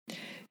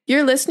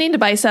You're listening to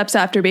Biceps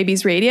After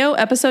Babies Radio,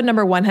 episode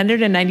number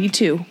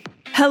 192.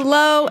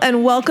 Hello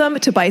and welcome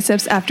to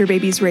Biceps After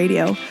Babies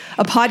Radio,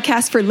 a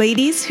podcast for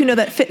ladies who know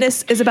that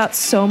fitness is about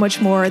so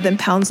much more than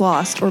pounds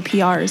lost or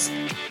PRs.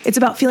 It's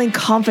about feeling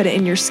confident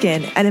in your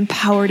skin and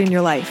empowered in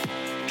your life.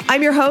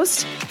 I'm your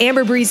host,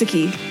 Amber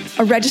Brezicki,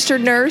 a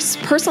registered nurse,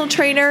 personal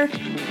trainer,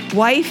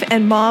 wife,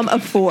 and mom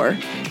of 4.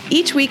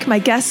 Each week, my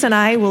guests and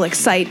I will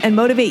excite and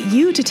motivate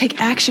you to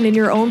take action in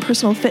your own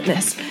personal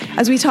fitness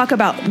as we talk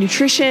about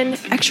nutrition,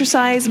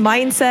 exercise,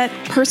 mindset,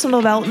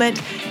 personal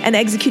development, and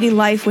executing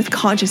life with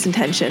conscious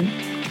intention.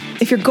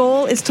 If your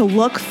goal is to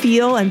look,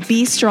 feel, and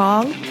be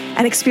strong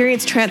and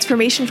experience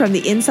transformation from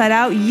the inside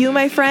out, you,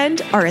 my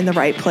friend, are in the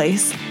right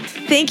place.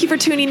 Thank you for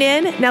tuning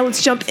in. Now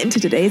let's jump into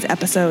today's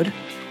episode.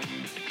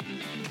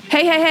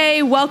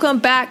 Hey, welcome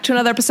back to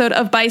another episode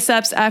of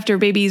Biceps After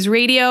Babies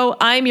Radio.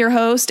 I'm your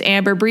host,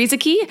 Amber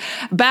Brezicki,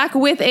 back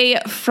with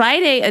a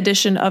Friday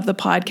edition of the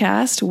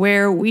podcast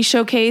where we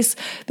showcase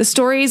the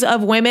stories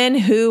of women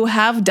who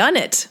have done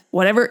it,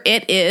 whatever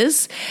it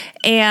is,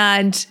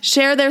 and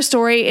share their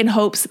story in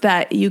hopes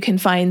that you can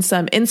find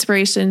some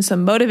inspiration,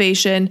 some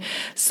motivation,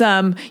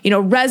 some,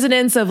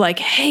 resonance of like,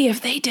 hey,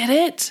 if they did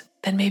it,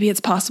 then maybe it's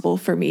possible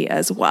for me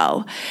as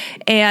well.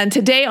 And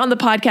today on the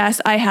podcast,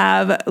 I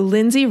have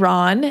Lindsay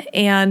Rahn.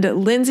 And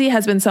Lindsay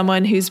has been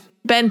someone who's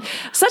been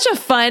such a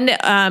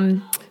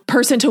fun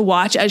person to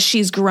watch as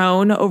she's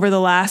grown over the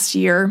last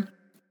year.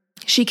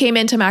 She came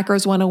into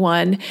Macros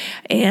 101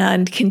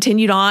 and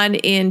continued on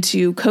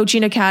into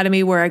Coaching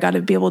Academy, where I got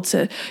to be able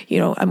to,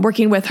 I'm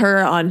working with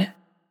her on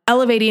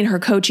elevating her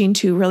coaching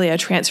to really a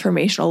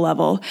transformational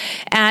level.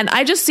 And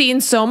I just seen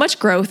so much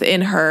growth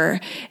in her.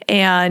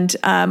 And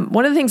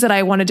one of the things that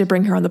I wanted to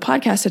bring her on the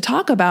podcast to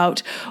talk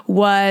about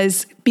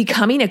was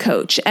becoming a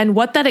coach and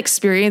what that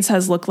experience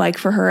has looked like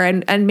for her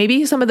and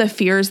maybe some of the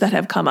fears that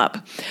have come up.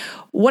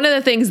 One of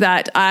the things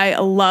that I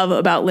love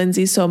about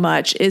Lindsay so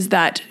much is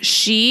that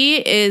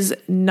she is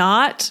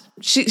not,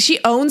 she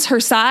owns her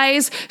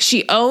size.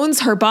 She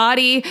owns her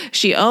body.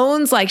 She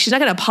owns, she's not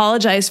going to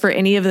apologize for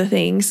any of the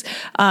things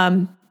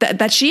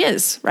that she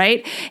is,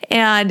 right?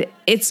 And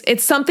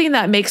it's something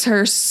that makes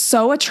her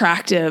so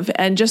attractive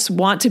and just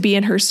want to be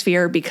in her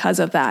sphere because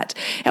of that.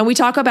 And we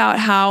talk about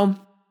how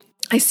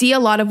I see a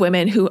lot of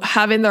women who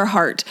have in their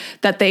heart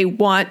that they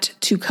want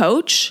to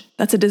coach.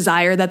 That's a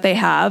desire that they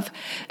have.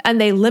 And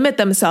they limit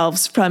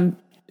themselves from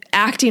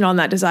acting on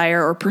that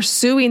desire or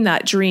pursuing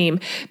that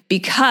dream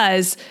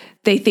because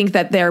they think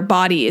that their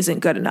body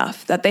isn't good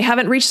enough, that they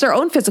haven't reached their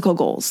own physical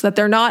goals, that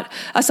they're not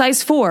a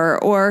size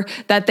 4, or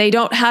that they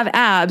don't have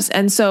abs.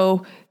 And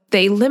so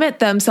they limit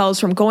themselves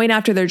from going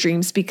after their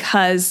dreams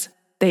because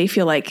they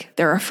feel like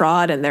they're a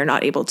fraud and they're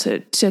not able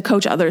to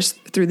coach others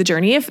through the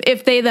journey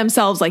if they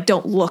themselves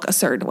don't look a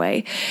certain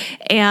way.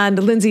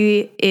 And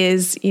Lindsay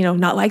is,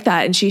 not like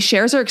that. And she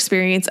shares her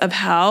experience of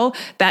how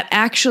that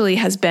actually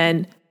has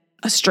been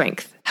a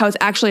strength, how it's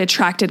actually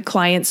attracted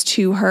clients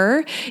to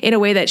her in a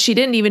way that she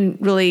didn't even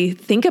really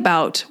think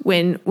about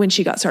when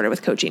she got started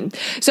with coaching.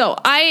 So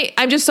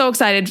I'm just so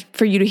excited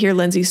for you to hear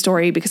Lindsay's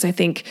story because I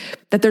think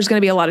that there's going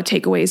to be a lot of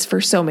takeaways for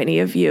so many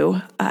of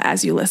you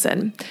as you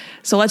listen.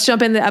 So let's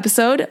jump in the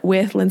episode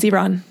with Lindsay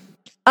Rahn.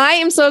 I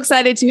am so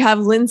excited to have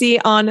Lindsay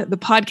on the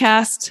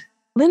podcast.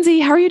 Lindsay,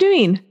 how are you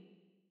doing?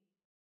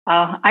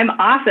 Oh, I'm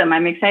awesome.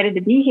 I'm excited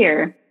to be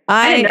here.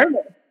 I'm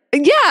nervous.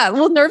 Yeah,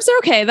 well, nerves are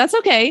okay. That's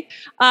okay.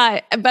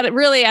 But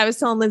really, I was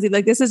telling Lindsay,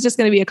 this is just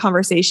going to be a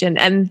conversation.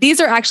 And these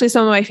are actually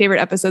some of my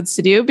favorite episodes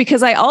to do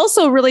because I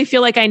also really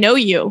feel like I know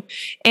you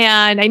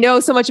and I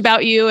know so much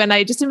about you. And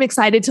I just am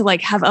excited to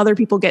have other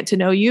people get to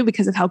know you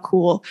because of how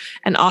cool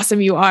and awesome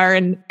you are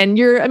and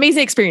your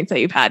amazing experience that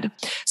you've had.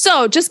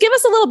 So just give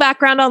us a little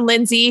background on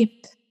Lindsay.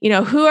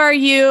 Who are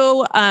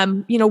you?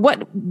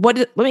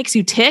 What makes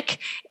you tick?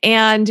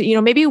 And,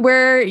 maybe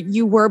where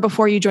you were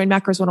before you joined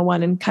Macros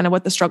 101 and kind of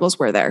what the struggles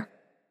were there.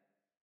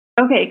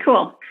 Okay,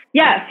 cool.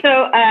 Yeah.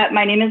 So,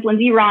 my name is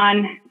Lindsay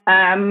Rahn.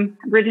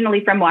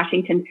 Originally from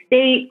Washington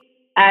State.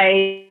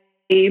 I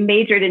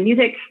majored in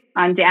music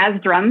on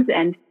jazz drums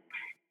and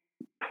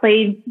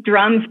played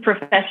drums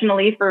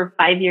professionally for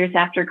 5 years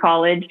after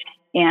college.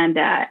 And,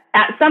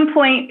 at some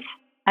point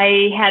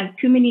I had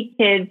too many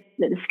kids.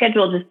 The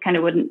schedule just kind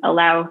of wouldn't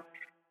allow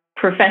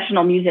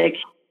professional music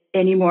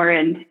anymore.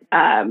 And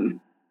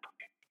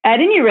at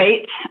any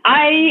rate,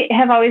 I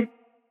have always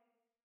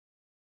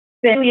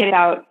been really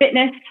about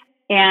fitness,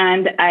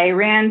 and I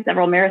ran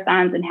several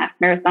marathons and half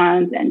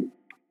marathons, and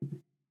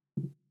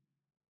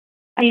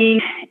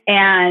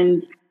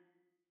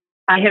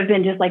I have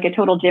been just a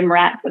total gym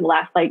rat for the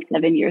last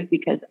 7 years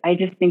because I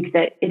just think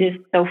that it is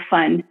so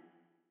fun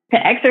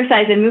to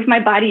exercise and move my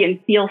body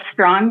and feel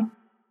strong.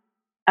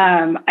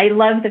 I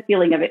love the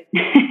feeling of it.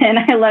 And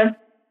I love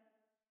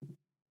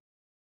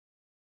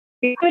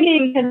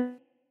doing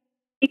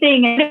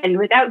anything and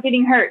without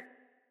getting hurt.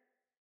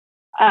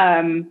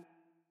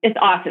 It's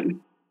awesome.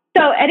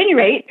 So at any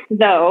rate,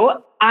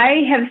 though,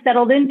 I have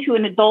settled into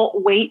an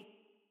adult weight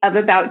of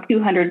about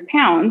 200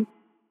 pounds.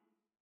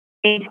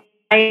 And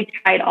I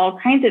tried all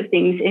kinds of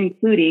things,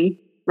 including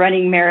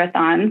running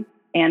marathons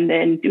and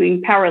then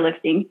doing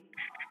powerlifting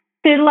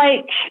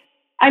to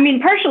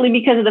partially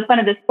because of the fun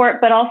of the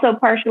sport, but also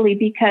partially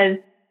because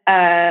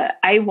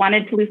I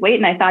wanted to lose weight.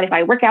 And I thought if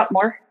I work out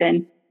more,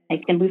 then I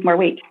can lose more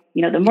weight.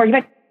 The more you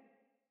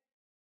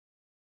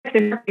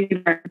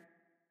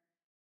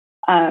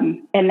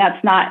and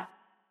that's not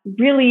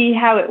really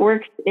how it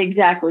works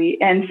exactly.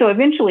 And so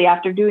eventually,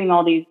 after doing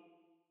all these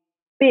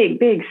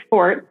big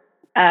sports,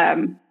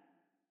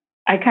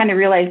 I kind of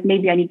realized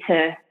maybe I need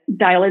to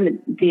dial in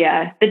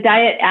the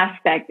diet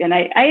aspect. And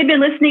I had been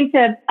listening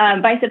to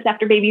Biceps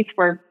After Babies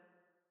for a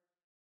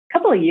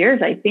couple of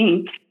years, I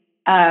think.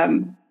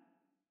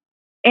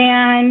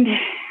 And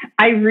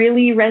I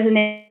really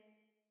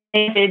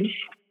resonated.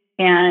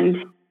 And,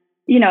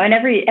 in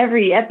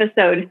every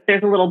episode,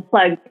 there's a little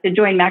plug to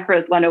join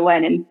Macros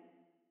 101. And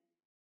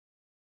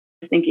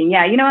thinking,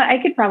 yeah, I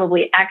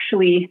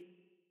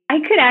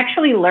could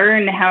actually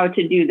learn how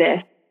to do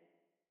this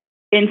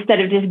instead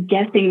of just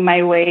guessing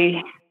my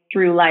way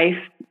through life.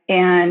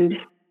 And,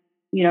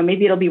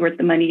 maybe it'll be worth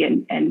the money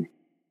and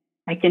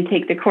I can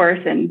take the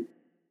course and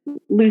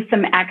lose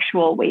some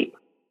actual weight.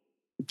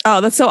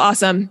 Oh, that's so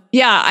awesome.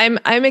 Yeah.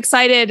 I'm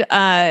excited,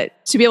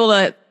 to be able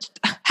to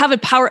have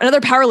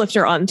another power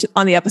lifter on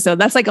the episode.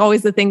 That's like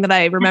always the thing that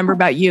I remember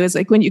about you is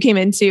like when you came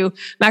into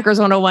Macros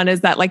 101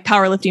 is that like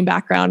powerlifting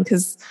background.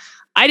 Cause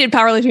I did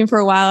powerlifting for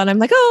a while and I'm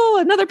like, oh,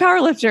 another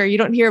powerlifter. You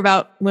don't hear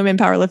about women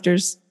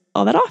powerlifters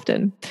all that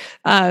often.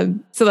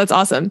 So that's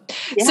awesome.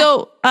 Yeah.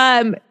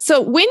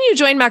 So when you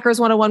joined Macros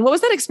 101, what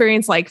was that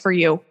experience like for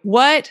you?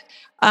 What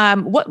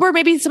were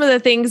maybe some of the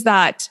things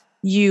that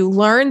you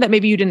learned that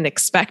maybe you didn't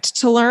expect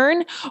to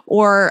learn?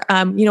 Or,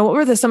 what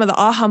were some of the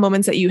aha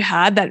moments that you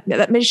had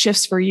that made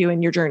shifts for you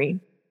in your journey?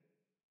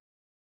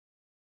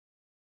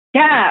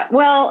 Yeah.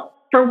 Well,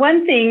 for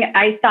one thing,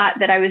 I thought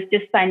that I was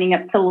just signing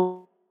up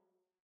to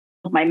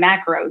my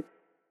macros.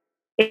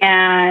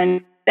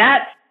 And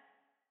that's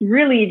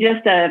really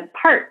just a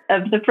part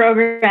of the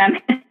program.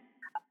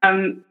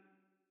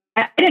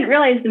 I didn't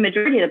realize the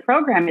majority of the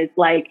program is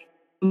like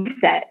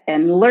mindset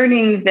and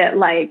learning that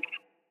like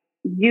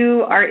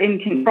you are in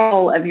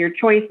control of your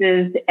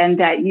choices and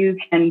that you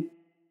can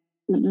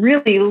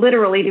really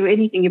literally do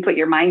anything you put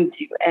your mind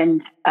to.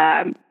 And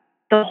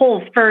the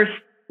whole first,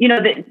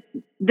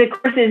 the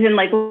courses in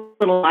like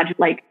little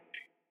like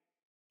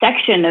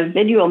section of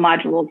video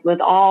modules was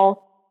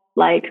all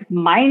like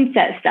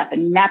mindset stuff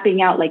and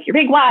mapping out like your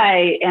big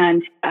why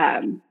and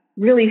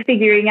really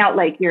figuring out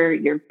like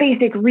your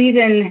basic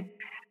reason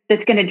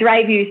that's going to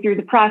drive you through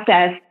the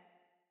process.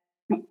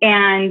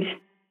 And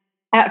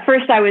at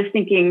first I was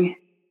thinking,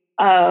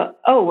 oh,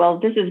 well,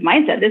 this is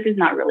mindset. This is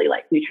not really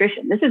like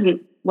nutrition. This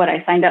isn't what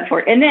I signed up for.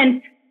 And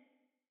then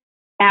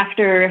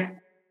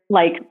after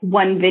like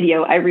one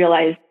video, I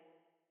realized,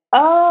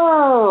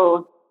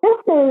 oh, this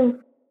is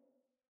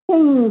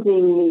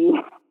changing me.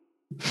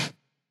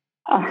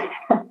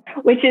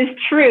 Which is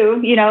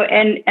true,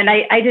 and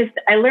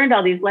I learned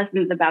all these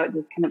lessons about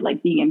just kind of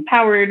like being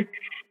empowered,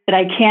 that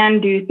I can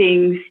do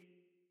things,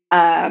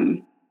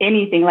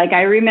 anything. Like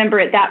I remember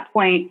at that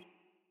point,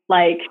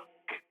 like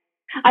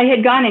I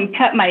had gone and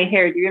cut my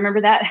hair. Do you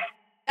remember that?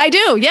 I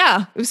do.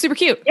 Yeah. It was super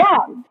cute. Yeah.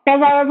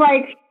 Because I was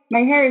like,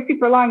 my hair is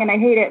super long and I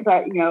hate it,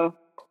 but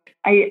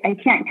I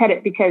can't cut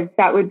it because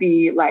that would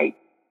be like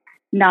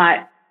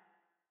not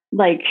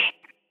like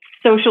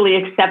socially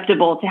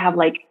acceptable to have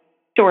like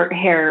short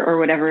hair or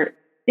whatever.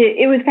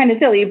 It was kind of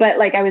silly, but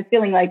like I was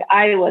feeling like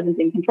I wasn't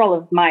in control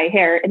of my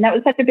hair. And that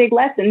was such a big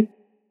lesson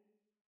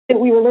that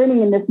we were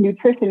learning in this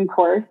nutrition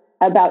course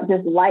about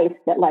just life,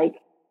 that like,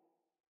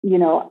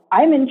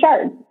 I'm in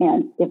charge.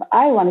 And if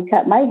I want to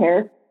cut my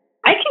hair,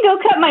 I can go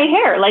cut my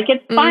hair. Like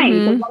it's fine.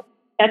 Mm-hmm.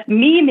 That's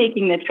me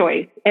making the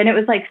choice. And it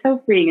was like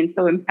so freeing and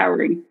so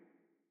empowering,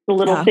 the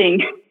little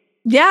thing.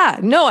 Yeah,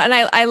 no. And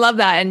I love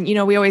that. And,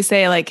 we always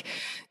say like,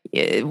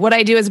 what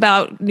I do is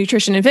about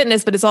nutrition and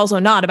fitness, but it's also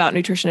not about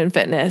nutrition and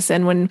fitness.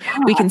 And when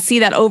we can see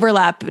that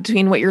overlap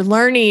between what you're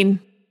learning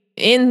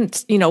in,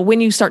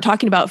 when you start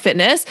talking about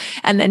fitness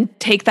and then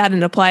take that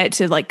and apply it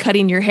to like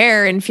cutting your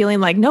hair and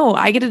feeling like, no,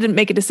 I get to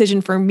make a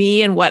decision for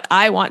me and what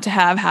I want to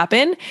have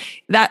happen.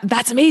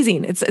 That's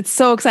amazing. It's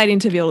so exciting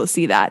to be able to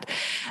see that.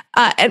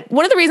 And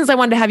one of the reasons I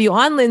wanted to have you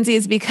on, Lindsay,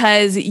 is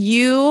because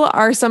you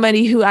are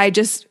somebody who I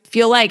just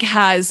feel like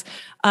has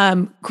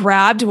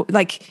grabbed,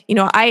 like,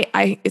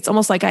 it's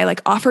almost like I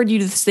like offered you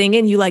this thing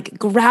and you like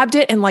grabbed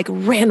it and like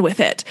ran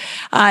with it.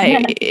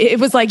 It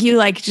was like, you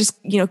like just,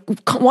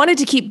 wanted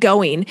to keep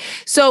going.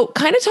 So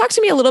kind of talk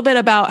to me a little bit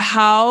about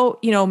how,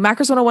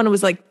 Macros 101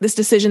 was like this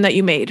decision that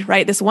you made,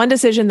 right? This one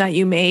decision that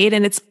you made.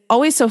 And it's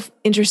always so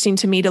interesting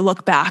to me to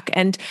look back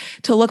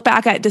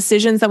at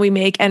decisions that we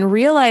make and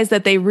realize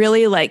that they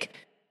really like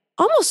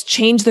almost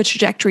change the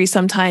trajectory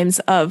sometimes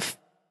of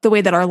the way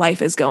that our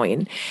life is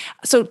going.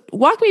 So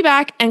walk me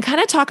back and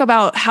kind of talk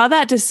about how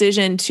that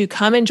decision to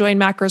come and join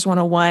Macros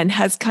 101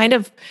 has kind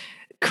of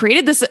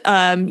created this,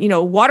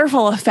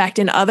 waterfall effect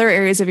in other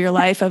areas of your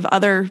life, of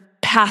other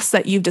paths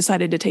that you've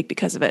decided to take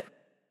because of it.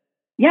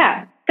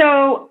 Yeah.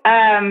 So,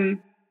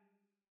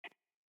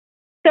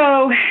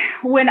 So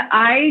when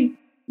I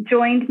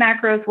joined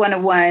Macros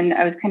 101,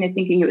 I was kind of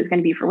thinking it was going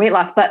to be for weight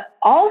loss, but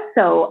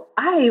also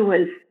I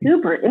was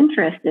super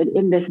interested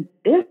in this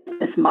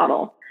business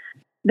model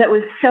that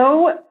was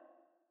so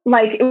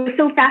it was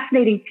so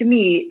fascinating to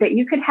me that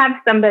you could have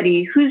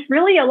somebody who's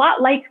really a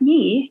lot like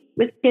me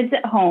with kids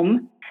at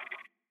home,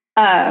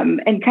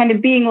 and kind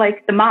of being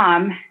like the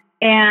mom,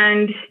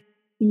 and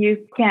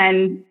you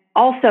can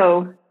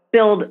also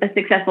build a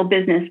successful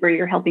business where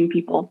you're helping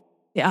people.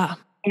 Yeah.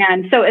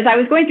 And so as I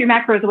was going through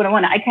Macros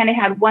 101, I kind of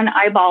had one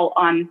eyeball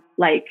on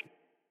like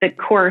the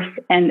course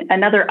and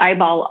another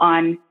eyeball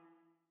on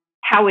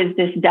how is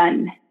this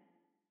done?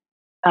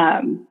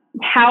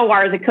 How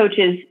are the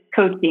coaches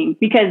coaching?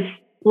 Because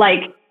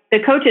like the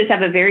coaches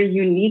have a very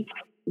unique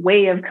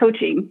way of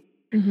coaching.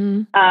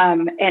 Mm-hmm.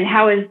 And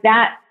how is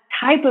that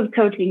type of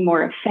coaching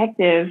more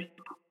effective?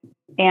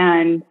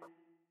 And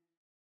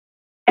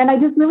I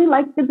just really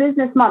liked the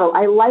business model.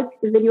 I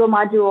liked the video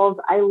modules.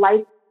 I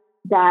liked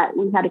that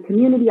we had a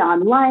community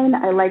online.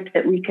 I liked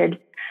that we could,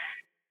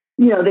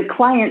 the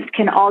clients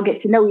can all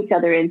get to know each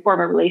other and form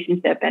a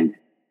relationship. And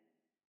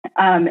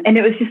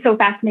it was just so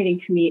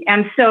fascinating to me.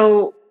 And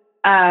so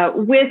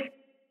with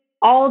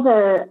all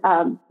the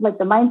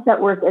the mindset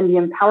work and the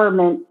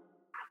empowerment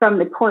from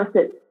the course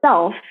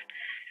itself,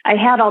 I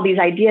had all these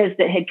ideas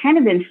that had kind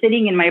of been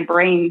sitting in my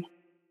brain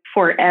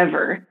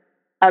forever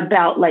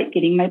about like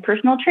getting my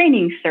personal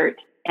training cert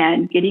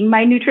and getting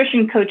my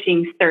nutrition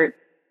coaching cert.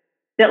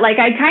 That like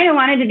I kind of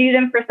wanted to do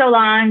them for so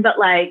long, but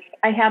like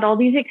I had all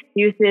these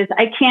excuses.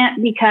 I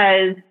can't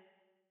because,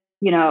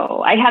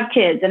 I have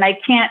kids, and I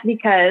can't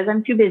because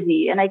I'm too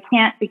busy, and I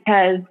can't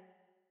because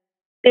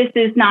this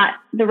is not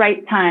the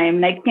right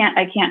time. And I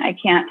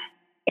can't.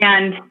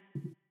 And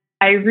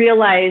I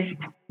realized,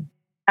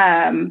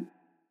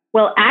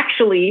 well,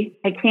 actually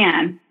I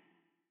can.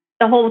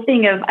 The whole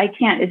thing of I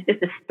can't is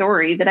just a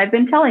story that I've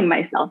been telling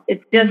myself.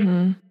 It's just,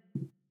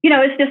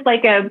 it's just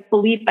like a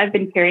belief I've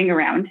been carrying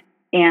around.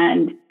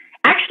 And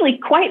actually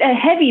quite a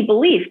heavy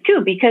belief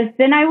too, because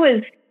then I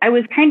was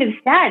kind of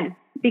sad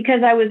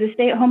because I was a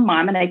stay-at-home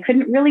mom and I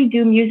couldn't really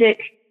do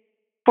music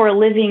for a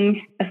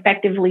living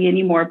effectively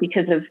anymore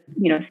because of,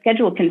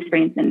 schedule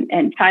constraints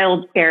and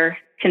childcare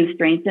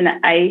constraints. And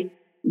I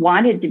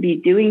wanted to be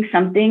doing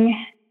something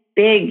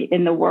big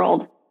in the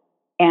world.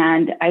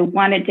 And I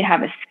wanted to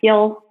have a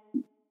skill,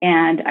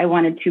 and I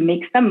wanted to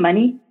make some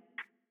money.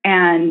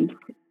 And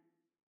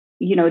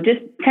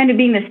just kind of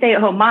being the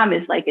stay-at-home mom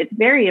is like, it's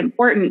very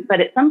important,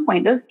 but at some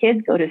point those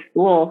kids go to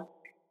school,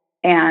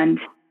 and,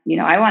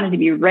 I wanted to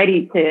be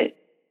ready to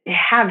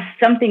have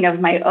something of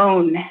my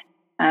own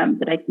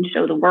that I can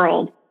show the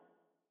world.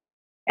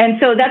 And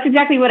so that's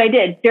exactly what I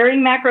did.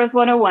 During Macros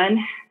 101,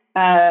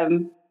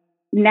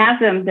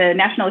 NASM, the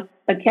National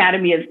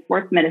Academy of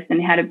Sports Medicine,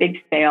 had a big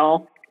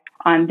sale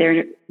on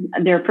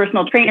their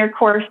personal trainer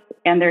course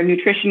and their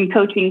nutrition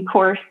coaching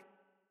course.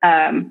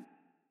 And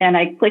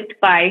I clicked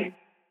buy.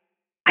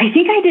 I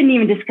think I didn't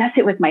even discuss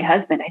it with my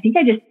husband. I think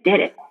I just did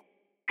it.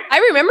 I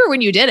remember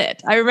when you did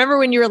it. I remember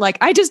when you were like,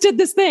 I just did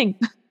this thing.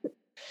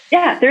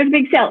 Yeah, there's a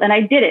big sale, and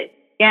I did it.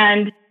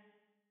 And,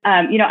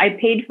 I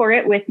paid for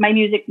it with my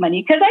music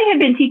money because I had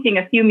been teaching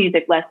a few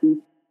music lessons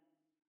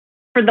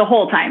for the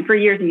whole time, for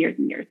years and years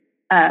and years.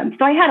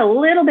 So I had a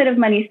little bit of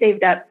money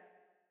saved up.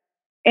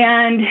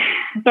 And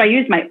so I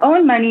used my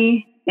own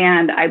money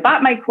and I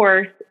bought my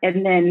course.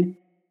 And then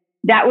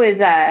that was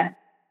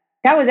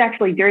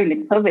actually during the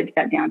COVID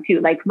shutdown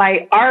too. Like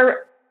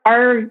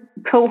our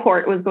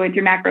cohort was going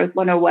through Macros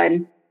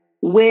 101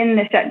 when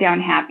the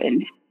shutdown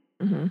happened.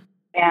 Mm-hmm.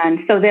 And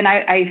so then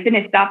I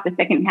finished off the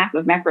second half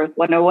of Macros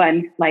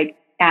 101, like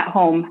at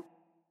home,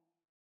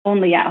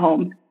 only at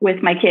home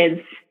with my kids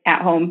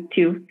at home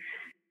too.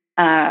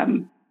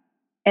 And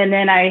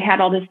then I had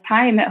all this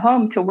time at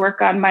home to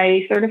work on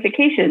my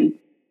certifications.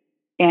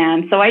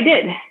 And so I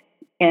did.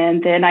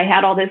 And then I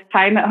had all this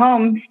time at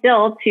home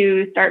still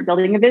to start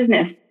building a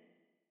business.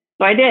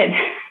 So I did.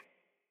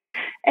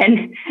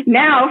 And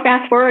now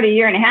fast forward a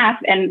year and a half,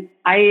 and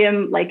I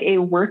am like a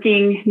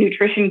working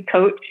nutrition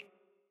coach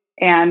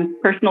and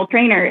personal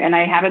trainer, and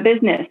I have a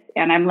business,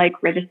 and I'm like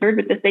registered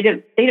with the state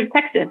of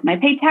Texas, and I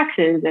pay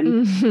taxes,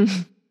 and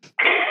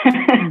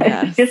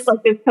it's just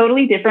like this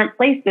totally different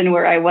place than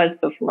where I was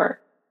before.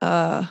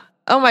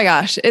 Oh my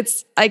gosh.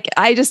 It's like,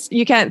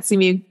 you can't see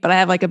me, but I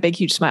have like a big,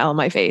 huge smile on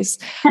my face.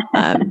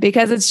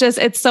 Because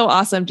it's so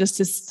awesome.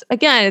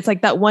 Again, it's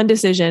like that one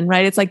decision,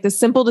 right? It's like the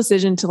simple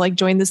decision to like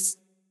join this,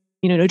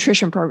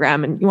 nutrition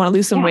program, and you want to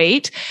lose some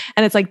weight.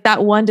 And it's like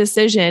that one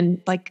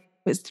decision, like,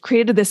 it's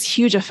created this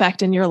huge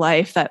effect in your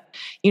life that,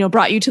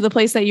 brought you to the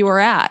place that you were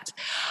at.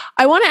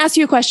 I want to ask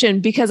you a question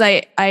because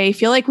I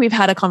feel like we've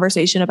had a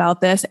conversation about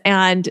this,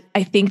 and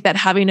I think that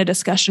having a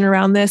discussion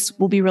around this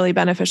will be really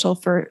beneficial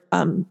for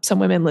some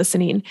women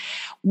listening.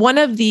 One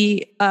of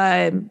the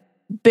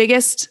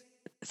biggest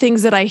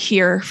things that I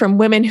hear from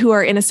women who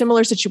are in a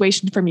similar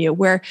situation from you,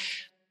 where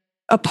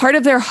a part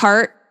of their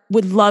heart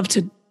would love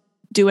to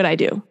do what I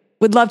do,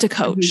 would love to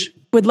coach. Mm-hmm.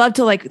 would love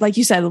to like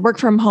you said, work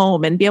from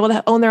home and be able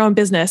to own their own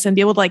business and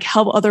be able to like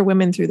help other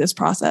women through this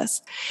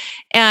process.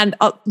 And,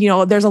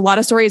 there's a lot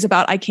of stories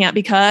about I can't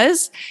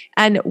because,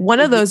 and one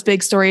of those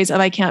big stories of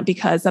I can't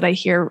because that I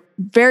hear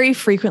very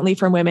frequently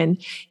from women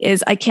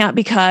is I can't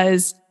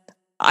because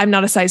I'm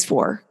not a size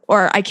 4,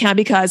 or I can't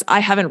because I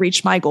haven't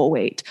reached my goal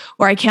weight,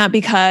 or I can't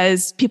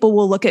because people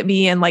will look at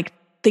me and like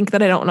think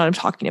that I don't know what I'm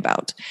talking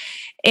about.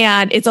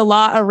 And it's a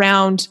lot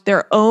around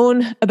their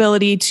own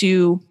ability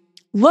to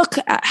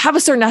have a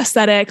certain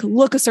aesthetic,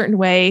 look a certain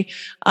way,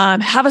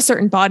 have a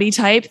certain body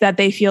type that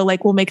they feel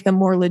like will make them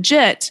more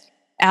legit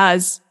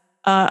as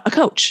a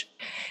coach.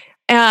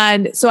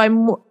 And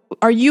so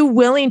are you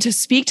willing to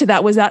speak to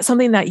that? Was that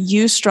something that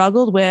you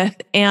struggled with?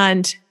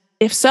 And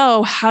if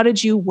so, how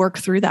did you work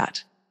through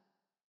that?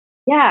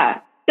 Yeah.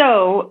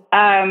 So,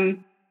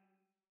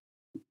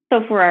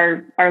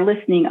 for our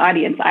listening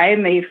audience, I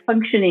am a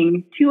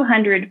functioning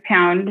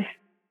 200-pound,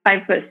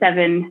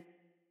 5'7"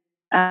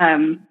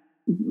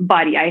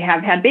 body. I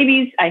have had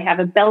babies. I have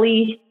a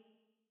belly.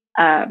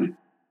 I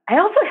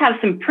also have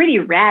some pretty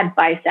rad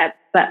biceps,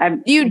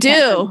 but you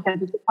do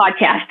because it's a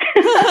podcast.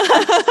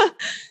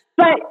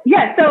 But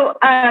yeah, so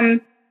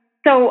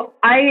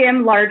I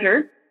am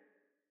larger,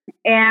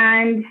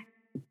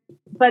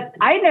 but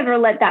I never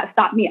let that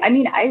stop me. I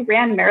mean, I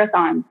ran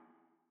marathons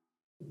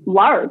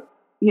large,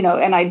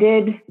 and I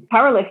did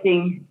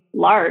powerlifting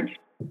large,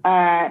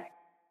 and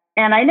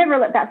I never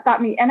let that stop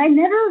me. And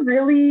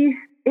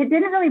it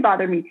didn't really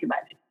bother me too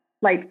much.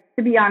 Like,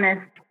 to be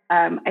honest,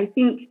 I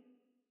think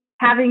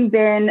having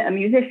been a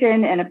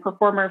musician and a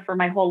performer for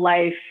my whole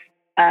life,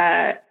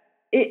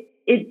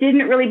 it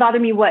didn't really bother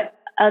me what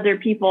other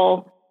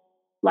people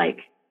like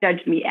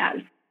judged me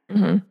as.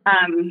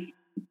 Mm-hmm.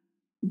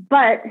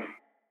 But,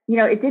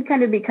 it did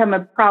kind of become a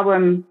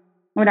problem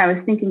when I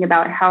was thinking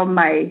about how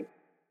my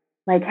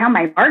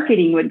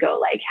marketing would go.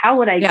 Like, how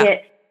would I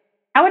get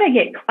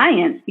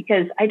clients?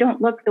 Because I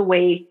don't look the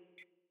way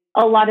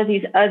a lot of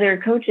these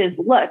other coaches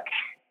look.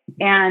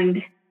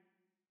 And,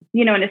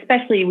 and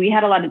especially I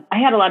had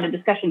a lot of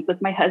discussions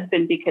with my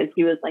husband, because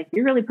he was like,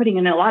 you're really putting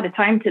in a lot of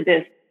time to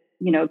this,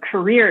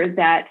 career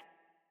that,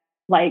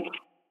 like,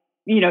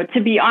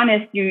 to be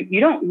honest, you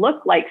don't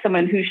look like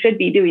someone who should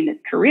be doing this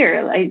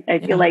career. I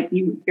feel like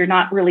you're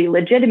not really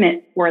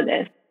legitimate for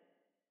this.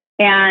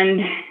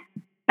 And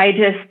I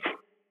just,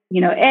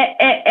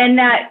 and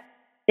that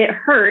it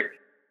hurt.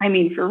 I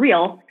mean, for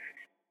real.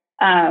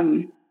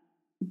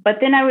 But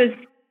then I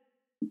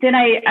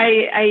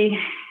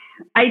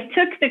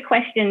took the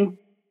question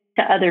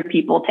to other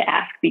people to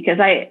ask, because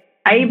I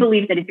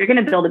believe that if you're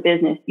going to build a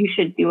business, you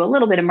should do a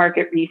little bit of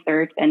market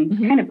research and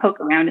kind of poke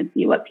around and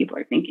see what people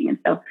are thinking. And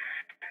so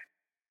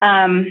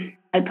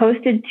I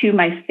posted to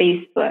my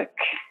Facebook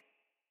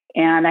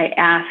and I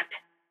asked,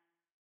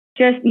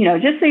 just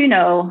so you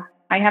know,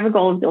 I have a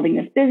goal of building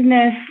this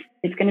business.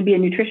 It's going to be a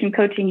nutrition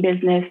coaching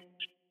business,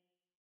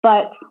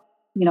 but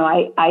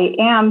I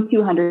am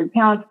 200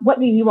 pounds. What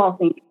do you all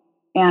think?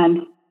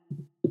 And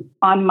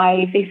on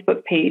my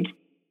Facebook page,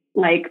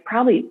 like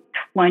probably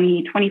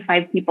 20,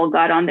 25 people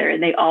got on there,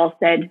 and they all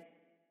said,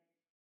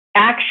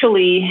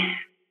 actually,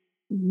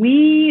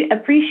 we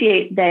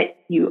appreciate that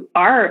you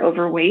are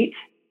overweight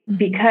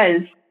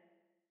because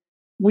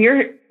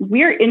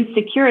we're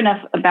insecure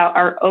enough about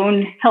our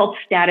own health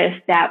status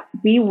that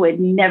we would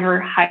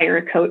never hire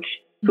a coach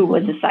who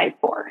was a size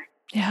 4.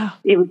 Yeah.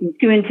 It would be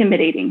too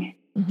intimidating.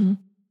 Mm-hmm.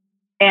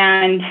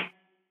 And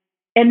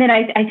then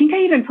I think I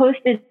even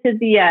posted to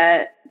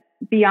the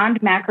Beyond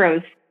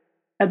Macros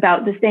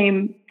about the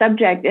same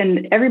subject,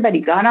 and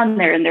everybody got on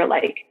there and they're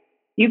like,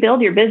 you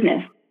build your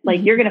business.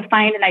 Like, you're going to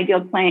find an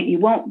ideal client. You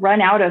won't run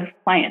out of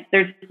clients.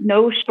 There's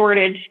no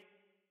shortage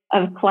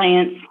of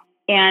clients,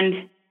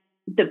 and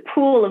the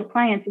pool of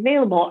clients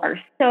available are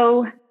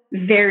so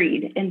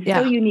varied and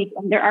so unique.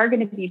 And there are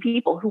going to be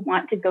people who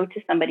want to go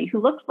to somebody who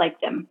looks like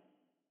them.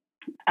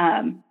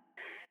 And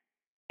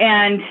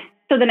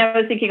so then I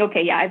was thinking,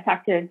 okay, I've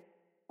talked to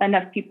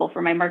enough people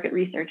for my market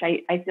research.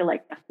 I feel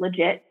like that's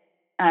legit.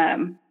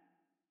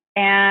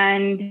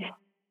 And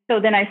so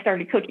then I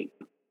started coaching.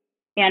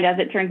 And as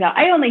it turns out,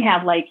 I only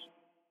have like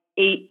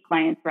 8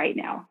 clients right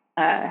now.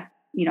 I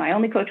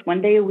only coach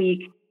 1 day a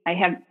week.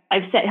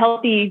 I've set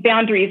healthy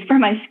boundaries for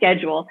my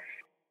schedule.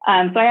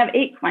 So I have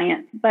 8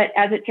 clients, but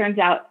as it turns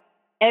out,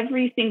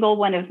 every single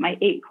one of my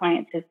 8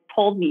 clients has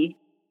told me,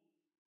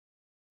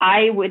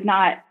 I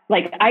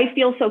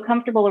feel so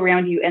comfortable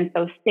around you and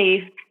so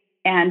safe.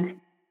 And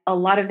a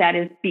lot of that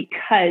is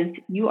because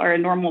you are a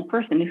normal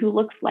person who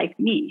looks like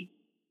me.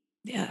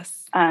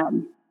 Yes.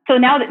 So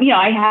now that,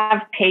 I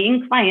have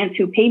paying clients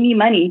who pay me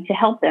money to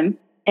help them,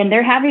 and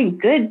they're having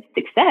good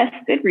success,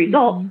 good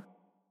results. Mm-hmm.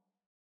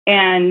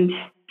 And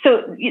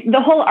so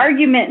the whole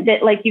argument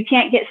that like, you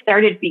can't get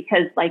started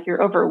because like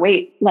you're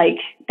overweight, like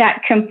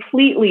that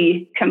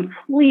completely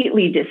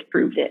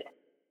disproved it.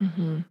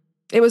 Mm-hmm.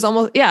 It was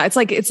almost, yeah, it's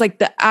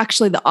like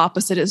actually the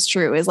opposite is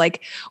true, is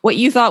like what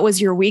you thought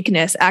was your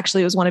weakness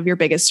actually was one of your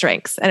biggest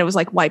strengths. And it was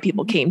like why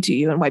people came to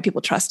you and why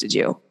people trusted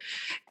you.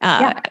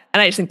 And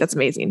I just think that's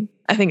amazing.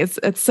 I think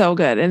it's so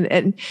good.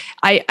 And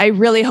I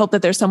really hope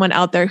that there's someone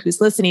out there who's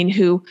listening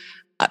who,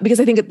 because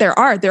I think that there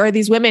are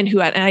these women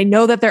who, and I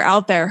know that they're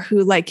out there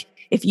who, like,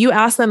 if you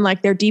ask them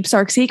like their deep,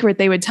 dark secret,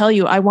 they would tell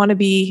you, I want to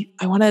be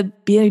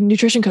a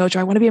nutrition coach, or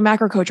I want to be a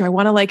macro coach, or I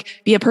want to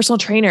like be a personal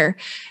trainer.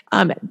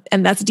 And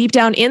that's deep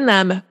down in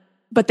them,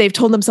 but they've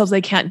told themselves they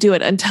can't do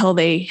it until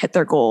they hit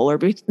their goal, or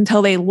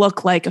until they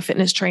look like a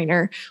fitness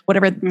trainer,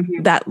 whatever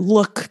that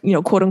look,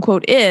 quote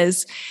unquote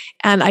is.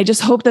 And I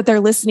just hope that they're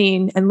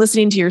listening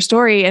to your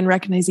story and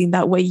recognizing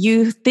that what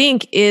you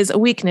think is a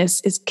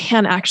weakness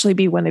can actually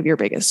be one of your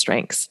biggest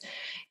strengths.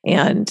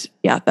 And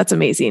yeah, that's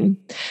amazing.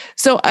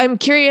 So I'm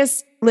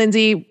curious,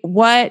 Lindsay,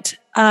 what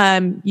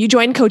you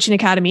joined Coaching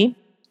Academy,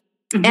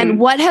 and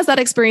what has that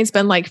experience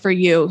been like for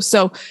you?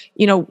 So,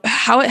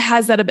 how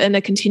has that been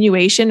a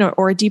continuation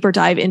or a deeper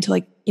dive into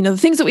like, the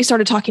things that we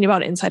started talking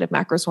about inside of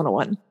Macros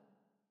 101?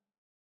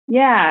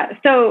 Yeah.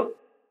 So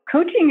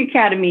Coaching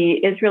Academy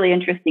is really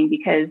interesting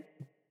because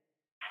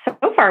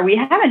so far we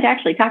haven't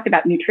actually talked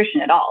about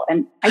nutrition at all.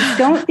 And I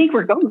don't think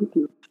we're going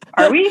to.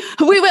 Are we?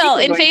 We will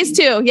in phase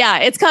 2. Yeah,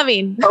 it's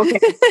coming. Okay.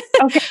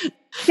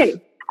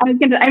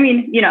 I've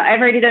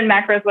already done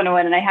Macros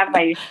 101 and I have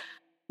my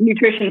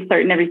nutrition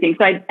cert and everything.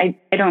 So I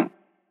don't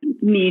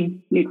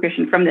need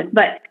nutrition from this.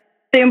 But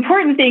the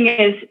important thing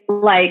is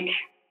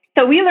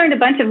so we learned a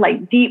bunch of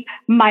like deep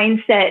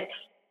mindset,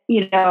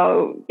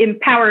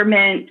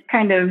 empowerment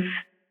kind of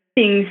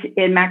things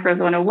in Macros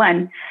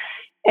 101.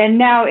 And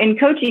now in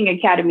Coaching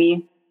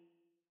Academy,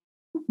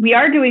 we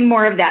are doing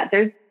more of that.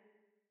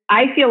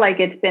 I feel like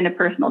it's been a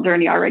personal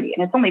journey already,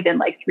 and it's only been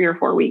like 3 or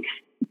 4 weeks,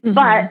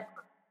 but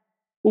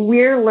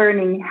we're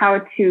learning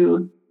how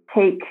to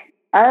take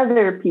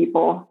other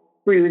people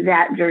through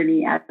that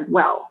journey as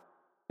well.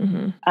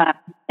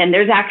 And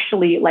there's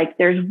actually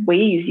there's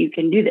ways you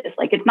can do this.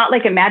 Like, it's not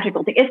like a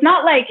magical thing. It's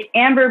not like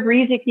Amber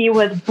Brueseke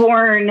was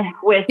born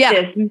with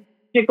this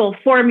magical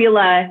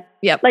formula.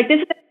 Like,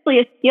 this is actually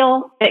a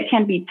skill that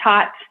can be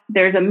taught.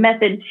 There's a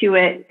method to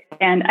it.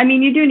 And I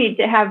mean, you do need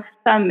to have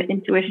some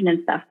intuition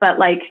and stuff, but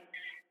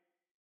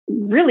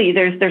really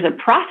there's a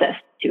process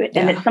to it,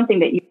 and it's something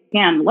that you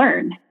can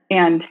learn.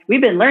 And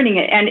we've been learning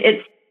it. And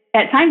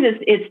at times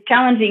it's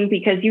challenging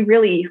because you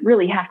really,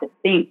 really have to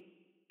think,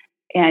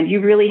 and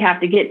you really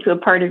have to get to a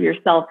part of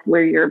yourself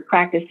where you're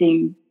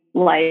practicing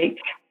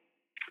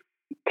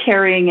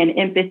caring and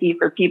empathy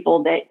for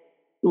people that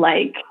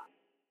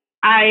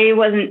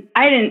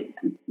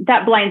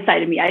that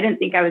blindsided me. I didn't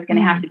think I was going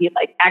to have to be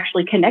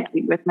actually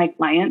connecting with my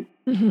clients.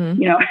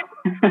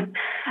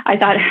 I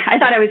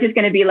thought I was just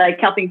going to be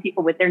helping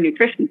people with their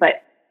nutrition,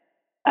 but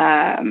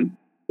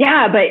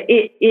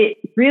it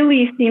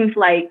really seems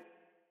like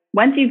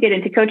once you get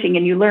into coaching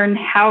and you learn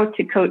how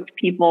to coach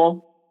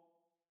people,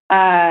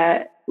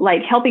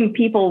 helping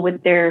people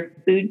with their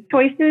food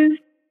choices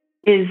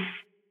is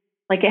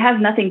it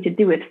has nothing to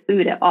do with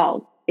food at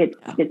all. It's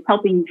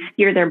helping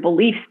steer their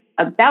beliefs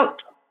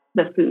about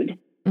the food.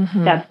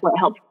 That's what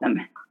helps them.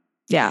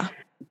 Yeah.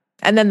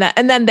 And then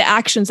the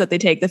actions that they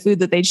take, the food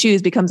that they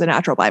choose, becomes a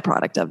natural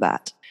byproduct of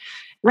that.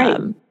 Right.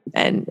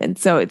 And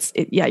so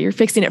you're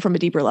fixing it from a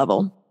deeper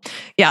level.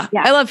 Yeah.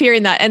 I love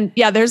hearing that. And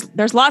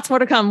there's lots more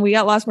to come. We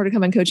got lots more to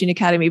come in Coaching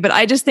Academy, but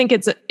I just think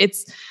it's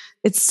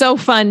so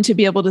fun to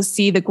be able to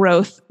see the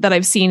growth that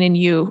I've seen in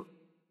you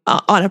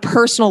on a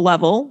personal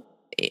level,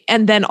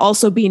 and then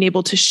also being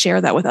able to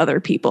share that with other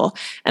people.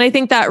 And I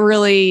think that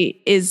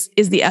really is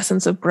the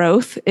essence of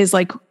growth, is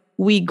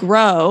we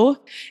grow,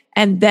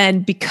 and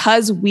then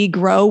because we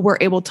grow, we're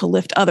able to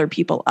lift other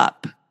people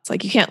up. It's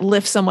you can't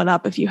lift someone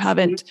up if you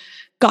haven't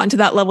gotten to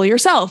that level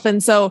yourself.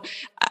 And so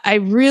I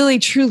really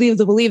truly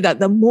believe that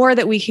the more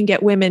that we can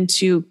get women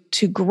to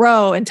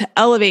grow and to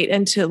elevate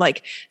and to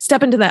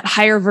step into that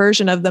higher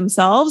version of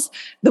themselves,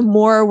 the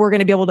more we're going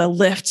to be able to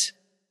lift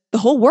the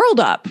whole world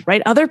up,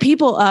 right? Other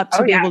people up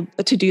to be able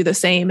to do the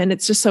same. And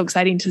it's just so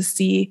exciting to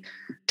see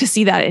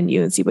that in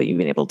you and see what you've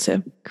been able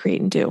to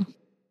create and do.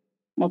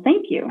 Well,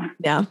 thank you.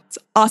 Yeah, it's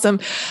awesome.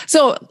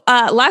 So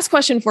last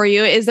question for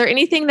you. Is there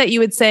anything that you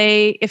would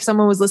say if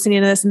someone was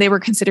listening to this and they were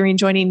considering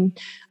joining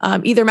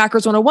either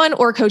Macros 101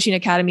 or Coaching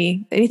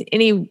Academy?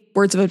 Any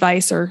words of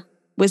advice or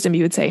wisdom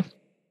you would say?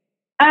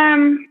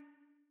 A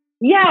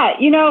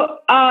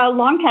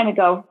long time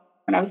ago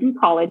when I was in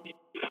college,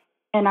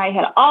 and I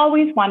had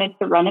always wanted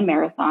to run a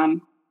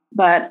marathon,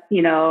 but,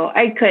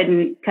 I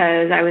couldn't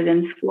because I was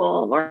in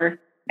school, or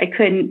I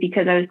couldn't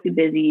because I was too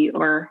busy,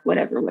 or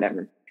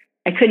whatever.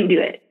 I couldn't do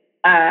it.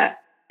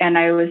 And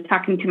I was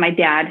talking to my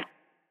dad,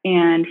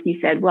 and he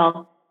said,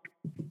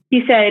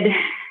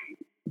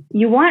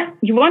 you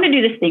want to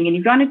do this thing, and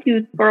you've wanted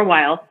to for a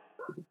while,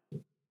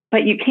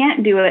 but you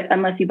can't do it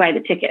unless you buy the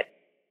ticket.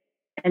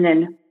 And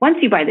then once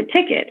you buy the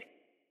ticket,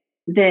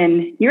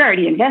 then you're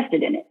already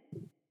invested in it,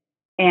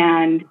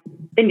 and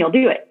then you'll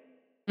do it.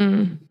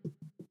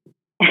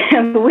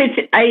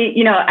 which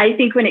I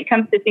think when it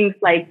comes to things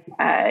like,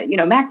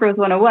 Macros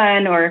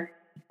 101 or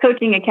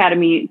Coaching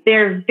Academy,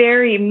 they're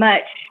very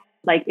much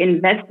like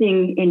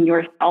investing in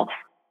yourself.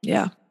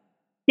 Yeah.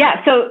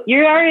 Yeah. So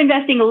you are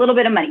investing a little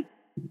bit of money.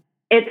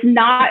 It's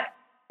not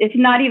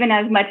even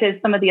as much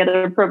as some of the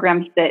other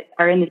programs that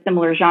are in the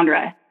similar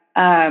genre.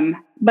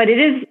 But it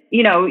is,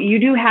 you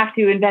do have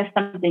to invest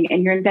something,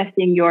 and you're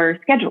investing your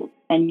schedule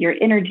and your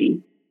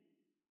energy.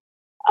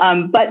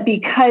 But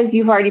because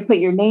you've already put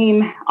your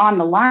name on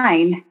the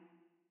line,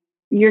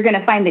 you're going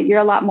to find that you're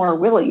a lot more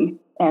willing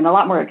and a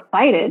lot more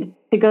excited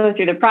to go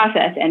through the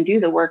process and do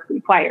the work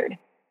required.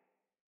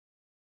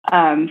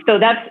 So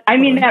that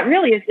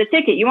really is the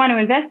ticket. You want to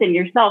invest in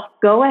yourself,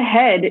 go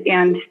ahead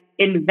and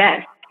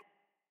invest.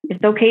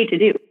 It's okay to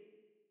do.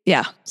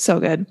 Yeah. So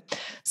good.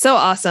 So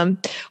awesome.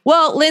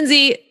 Well,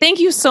 Lindsay, thank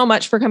you so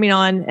much for coming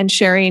on and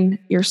sharing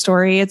your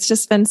story. It's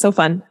just been so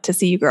fun to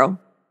see you grow.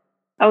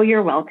 Oh,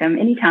 you're welcome.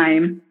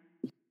 Anytime.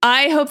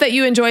 I hope that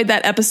you enjoyed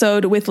that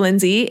episode with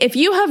Lindsay. If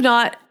you have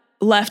not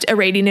left a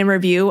rating and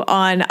review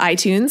on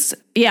iTunes,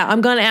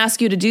 I'm going to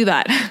ask you to do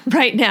that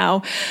right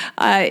now.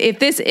 If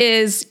this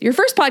is your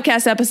first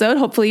podcast episode,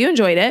 hopefully you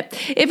enjoyed it.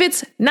 If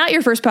it's not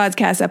your first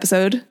podcast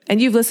episode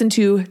and you've listened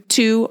to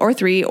 2 or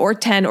 3 or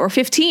 10 or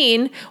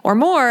 15 or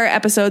more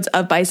episodes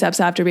of Biceps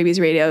After Babies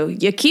Radio,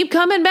 you keep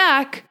coming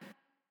back,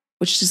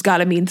 which just got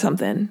to mean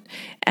something.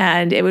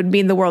 And it would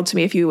mean the world to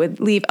me if you would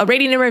leave a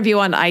rating and review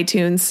on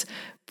iTunes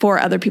for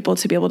other people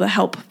to be able to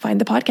help find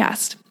the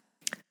podcast.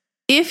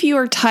 If you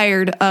are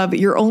tired of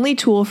your only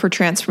tool for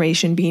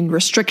transformation being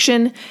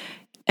restriction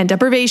and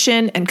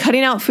deprivation and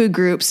cutting out food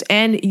groups,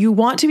 and you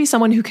want to be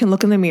someone who can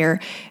look in the mirror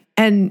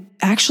and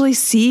actually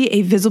see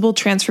a visible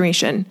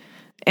transformation,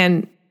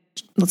 and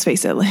let's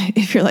face it,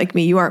 if you're like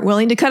me, you aren't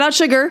willing to cut out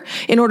sugar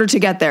in order to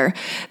get there,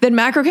 then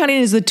macro counting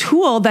is the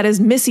tool that is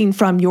missing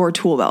from your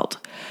tool belt.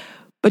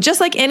 But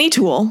just like any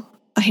tool,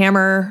 a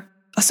hammer,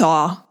 a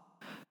saw,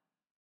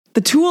 the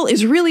tool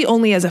is really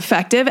only as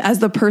effective as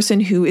the person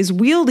who is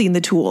wielding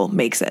the tool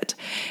makes it.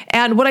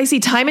 And what I see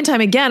time and time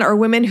again are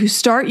women who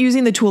start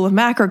using the tool of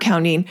macro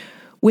counting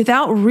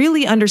without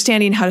really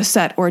understanding how to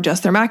set or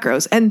adjust their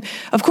macros. And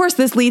of course,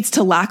 this leads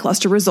to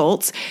lackluster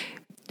results.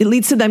 It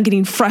leads to them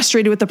getting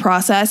frustrated with the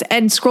process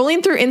and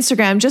scrolling through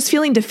Instagram, just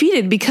feeling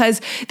defeated because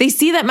they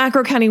see that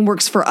macro counting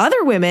works for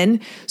other women.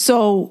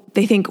 So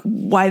they think,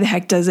 why the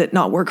heck does it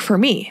not work for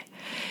me?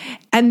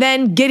 And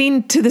then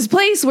getting to this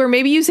place where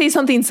maybe you say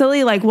something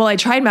silly like, well, I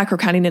tried macro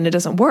counting and it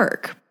doesn't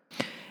work,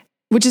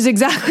 which is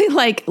exactly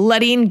like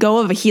letting go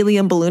of a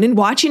helium balloon and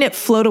watching it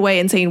float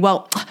away and saying,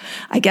 well,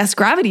 I guess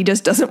gravity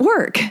just doesn't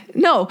work.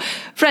 No,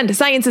 friend,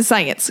 science is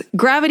science.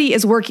 Gravity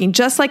is working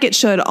just like it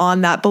should on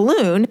that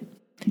balloon.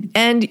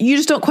 And you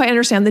just don't quite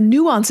understand the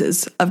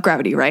nuances of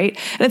gravity, right?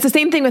 And it's the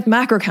same thing with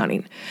macro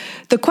counting.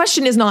 The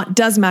question is not,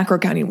 does macro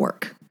counting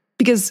work?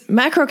 Because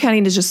macro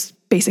counting is just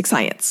basic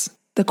science.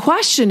 The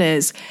question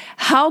is,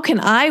 how can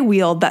I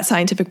wield that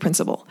scientific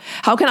principle?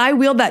 How can I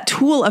wield that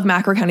tool of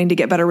macro counting to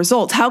get better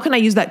results? How can I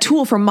use that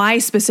tool for my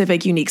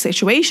specific unique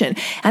situation?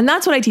 And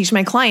that's what I teach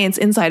my clients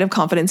inside of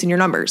Confidence in Your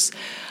Numbers.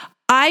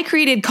 I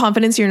created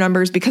Confidence in Your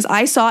Numbers because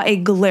I saw a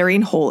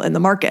glaring hole in the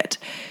market.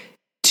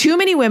 Too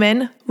many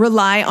women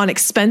rely on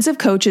expensive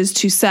coaches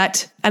to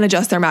set and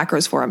adjust their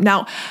macros for them.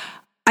 Now,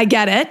 I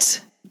get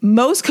it.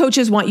 Most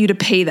coaches want you to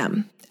pay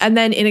them. And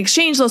then in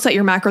exchange, they'll set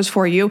your macros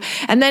for you.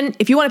 And then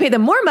if you want to pay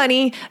them more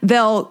money,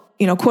 they'll,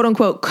 quote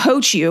unquote,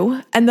 coach you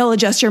and they'll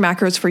adjust your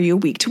macros for you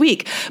week to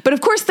week. But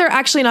of course, they're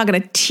actually not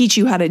going to teach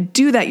you how to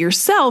do that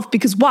yourself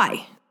because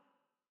why?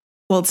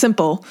 Well, it's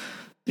simple.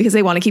 Because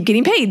they want to keep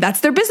getting paid. That's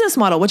their business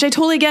model, which I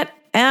totally get.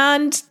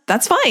 And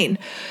that's fine.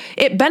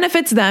 It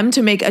benefits them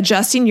to make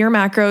adjusting your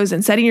macros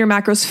and setting your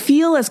macros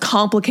feel as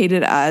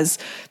complicated as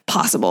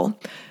possible.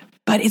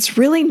 But it's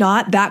really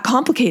not that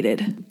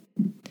complicated.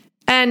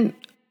 And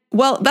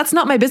well, that's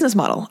not my business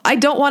model. I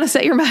don't want to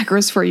set your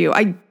macros for you.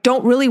 I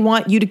don't really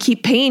want you to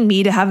keep paying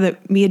me to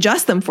have me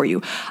adjust them for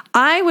you.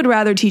 I would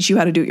rather teach you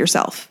how to do it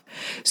yourself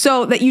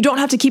so that you don't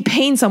have to keep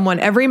paying someone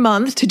every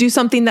month to do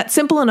something that's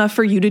simple enough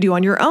for you to do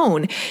on your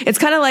own. It's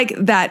kind of like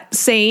that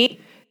saying,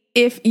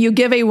 if you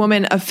give a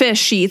woman a fish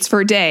she eats for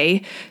a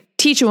day,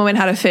 teach a woman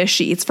how to fish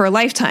she eats for a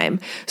lifetime.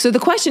 So the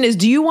question is,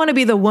 do you want to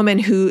be the woman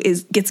who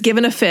gets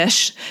given a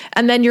fish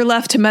and then you're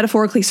left to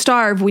metaphorically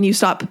starve when you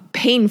stop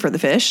paying for the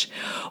fish?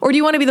 Or do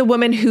you want to be the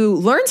woman who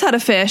learns how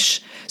to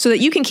fish so that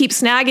you can keep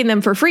snagging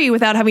them for free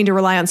without having to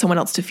rely on someone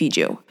else to feed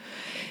you?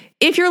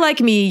 If you're like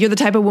me, you're the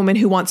type of woman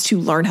who wants to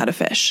learn how to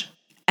fish.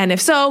 And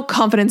if so,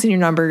 Confidence in Your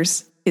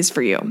Numbers is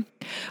for you.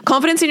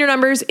 Confidence in Your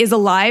Numbers is a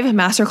live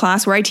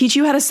masterclass where I teach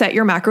you how to set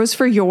your macros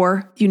for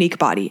your unique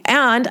body.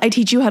 And I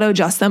teach you how to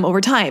adjust them over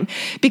time.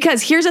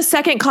 Because here's a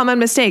second common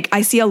mistake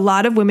I see a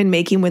lot of women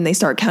making when they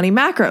start counting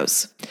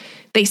macros.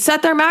 They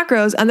set their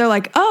macros and they're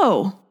like,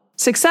 oh,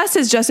 success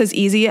is just as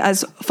easy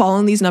as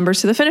following these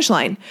numbers to the finish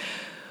line.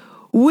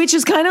 Which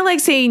is kind of like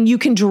saying you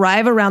can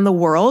drive around the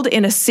world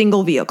in a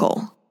single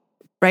vehicle,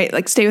 right?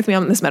 Like stay with me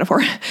on this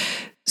metaphor.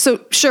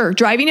 So sure,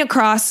 driving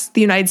across the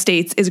United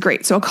States is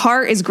great. So a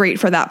car is great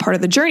for that part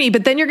of the journey,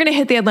 but then you're going to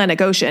hit the Atlantic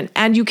Ocean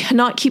and you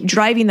cannot keep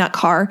driving that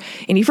car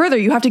any further.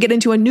 You have to get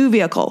into a new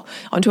vehicle,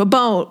 onto a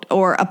boat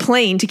or a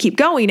plane to keep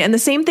going. And the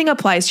same thing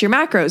applies to your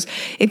macros.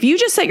 If you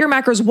just set your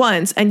macros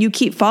once and you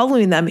keep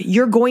following them,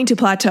 you're going to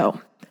plateau.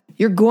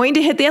 You're going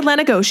to hit the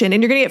Atlantic Ocean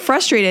and you're going to get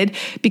frustrated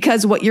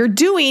because what you're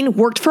doing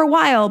worked for a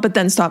while, but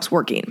then stops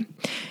working.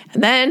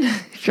 And then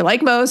if you're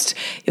like most,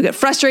 you'll get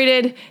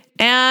frustrated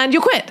and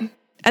you'll quit.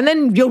 And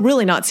then you'll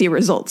really not see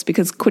results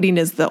because quitting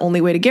is the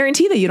only way to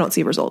guarantee that you don't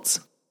see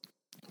results.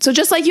 So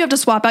just like you have to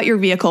swap out your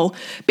vehicle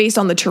based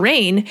on the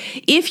terrain,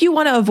 if you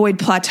want to avoid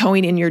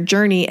plateauing in your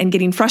journey and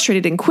getting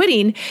frustrated and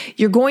quitting,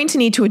 you're going to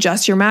need to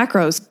adjust your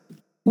macros,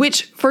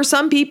 which for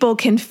some people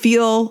can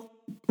feel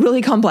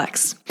really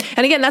complex.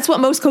 And again, that's what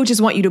most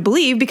coaches want you to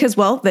believe because,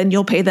 well, then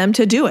you'll pay them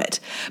to do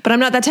it. But I'm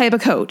not that type of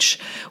coach,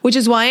 which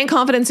is why in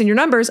Confidence in Your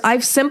Numbers,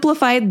 I've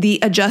simplified the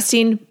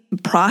adjusting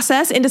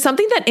process into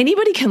something that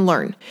anybody can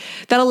learn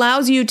that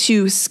allows you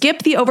to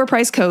skip the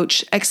overpriced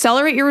coach,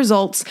 accelerate your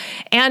results,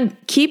 and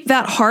keep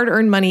that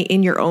hard-earned money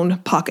in your own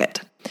pocket.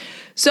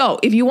 So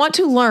if you want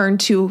to learn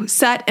to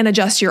set and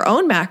adjust your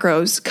own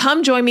macros,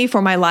 come join me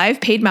for my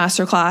live paid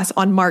masterclass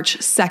on March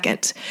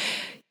 2nd.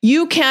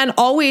 You can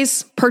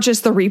always purchase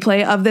the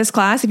replay of this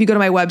class. If you go to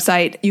my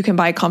website, you can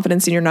buy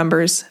Confidence in Your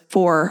Numbers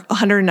for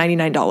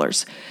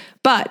 $199.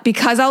 But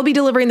because I'll be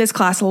delivering this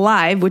class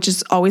live, which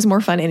is always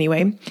more fun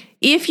anyway,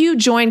 if you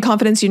join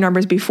Confidence in Your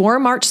Numbers before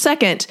March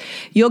 2nd,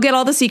 you'll get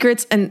all the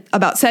secrets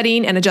about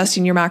setting and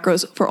adjusting your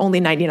macros for only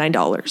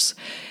 $99.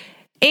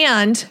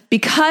 And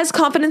because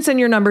Confidence in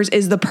Your Numbers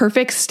is the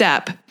perfect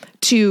step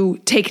to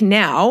take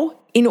now,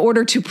 in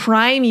order to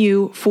prime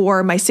you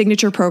for my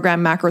signature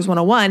program, Macros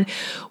 101,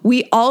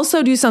 we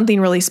also do something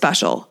really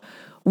special.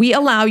 We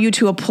allow you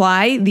to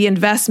apply the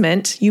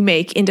investment you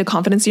make into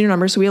Confidence in Your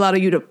Numbers. So we allow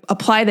you to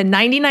apply the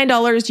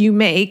 $99 you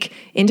make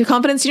into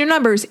Confidence in Your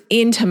Numbers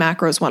into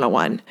Macros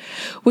 101,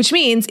 which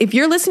means if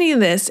you're listening to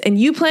this and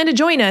you plan to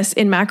join us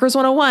in Macros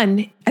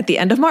 101 at the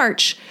end of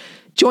March,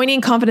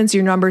 joining Confidence in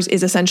Your Numbers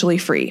is essentially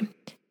free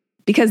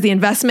because the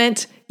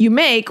investment you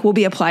make will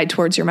be applied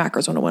towards your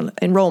Macros 101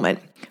 enrollment,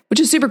 which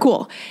is super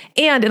cool.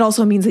 And it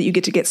also means that you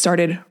get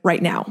started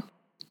right now.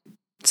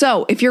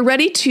 So if you're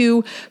ready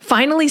to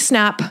finally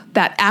snap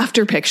that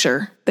after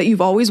picture that you've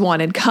always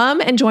wanted,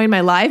 come and join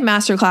my live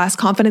masterclass,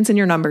 Confidence in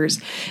Your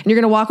Numbers. And you're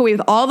going to walk away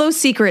with all those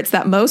secrets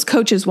that most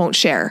coaches won't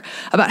share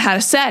about how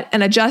to set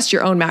and adjust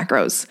your own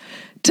macros.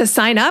 To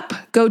sign up,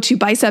 go to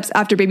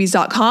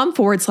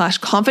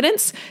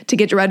bicepsafterbabies.com/confidence to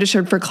get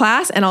registered for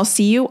class, and I'll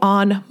see you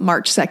on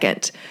March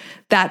 2nd.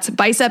 That's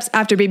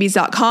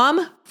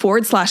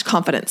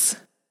bicepsafterbabies.com/confidence.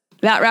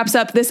 That wraps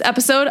up this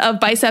episode of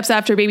Biceps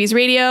After Babies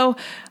Radio.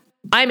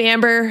 I'm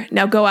Amber.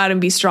 Now go out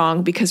and be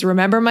strong because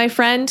remember, my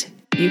friend,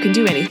 you can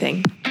do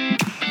anything.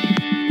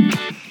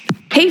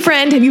 Hey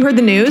friend, have you heard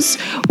the news?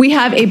 We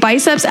have a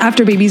Biceps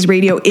After Babies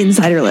Radio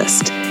insider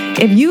list.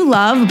 If you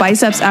love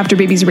Biceps After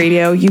Babies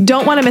Radio, you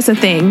don't want to miss a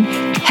thing,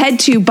 head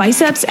to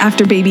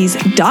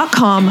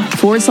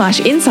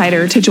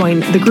bicepsafterbabies.com/insider to join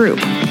the group.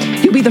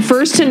 You'll be the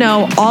first to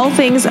know all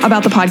things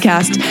about the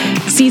podcast,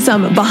 see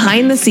some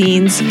behind the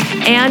scenes,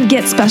 and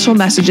get special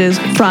messages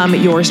from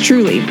yours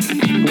truly.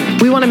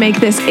 We want to make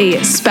this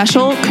a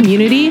special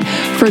community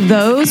for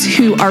those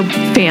who are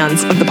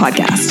fans of the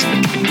podcast.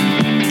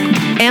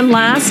 And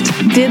last,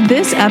 did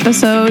this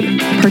episode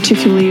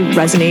particularly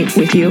resonate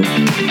with you?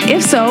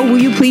 If so,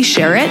 will you please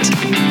share it?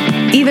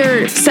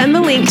 Either send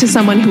the link to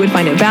someone who would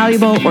find it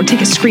valuable or take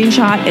a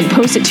screenshot and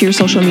post it to your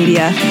social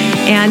media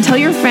and tell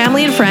your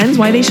family and friends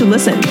why they should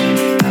listen.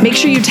 Make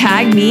sure you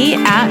tag me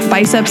at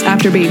Biceps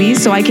After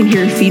Babies so I can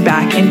hear your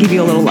feedback and give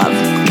you a little love.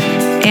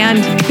 And,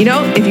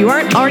 if you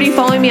aren't already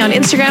following me on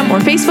Instagram or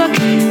Facebook,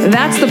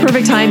 that's the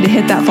perfect time to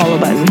hit that follow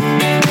button.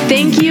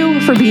 Thank you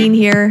for being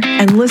here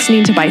and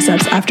listening to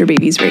Biceps After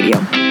Babies Radio.